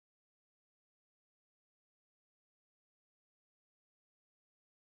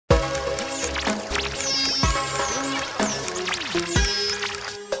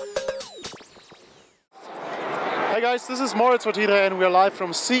guys, this is Moritz and we're live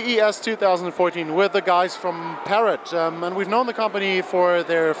from CES 2014 with the guys from Parrot. And we've known the company for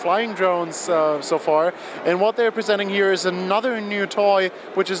their flying drones so far. And what they're presenting here is another new toy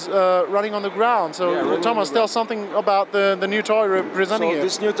which is running on the ground. So yeah, Thomas, tell something about the new toy we're presenting here.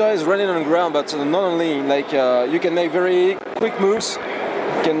 This new toy is running on the ground, but not only, like you can make very quick moves,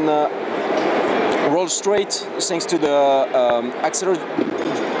 you can roll straight thanks to the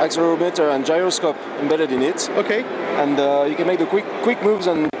accelerometer and gyroscope embedded in it. Okay. And you can make the quick moves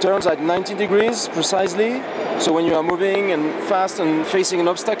and turns at 90 degrees precisely. So when you are moving and fast and facing an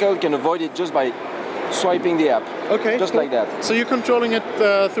obstacle, you can avoid it just by swiping the app. Okay. Just like that. So you're controlling it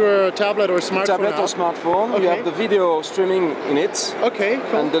through a tablet or smartphone? Tablet or smartphone. Okay. You have the video streaming in it. Okay.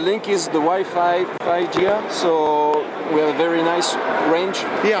 Cool. And the link is the Wi-Fi 5G. So we have a very nice range.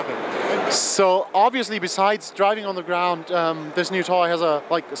 Yeah. So obviously, besides driving on the ground, this new toy has a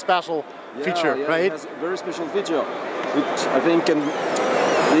special feature, right? It has a very special feature, which I think can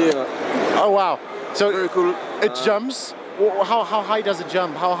be oh wow! So very cool. It jumps. How high does it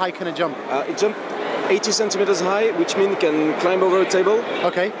jump? How high can it jump? It jumps 80 centimeters high, which means it can climb over a table.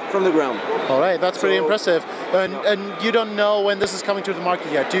 Okay. From the ground. All right, that's pretty impressive. And you don't know when this is coming to the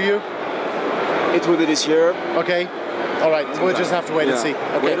market yet, do you? It will be this year. Okay. All right, we'll just have to wait and see.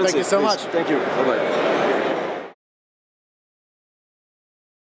 Okay, thank you so much. Thank you. Bye-bye.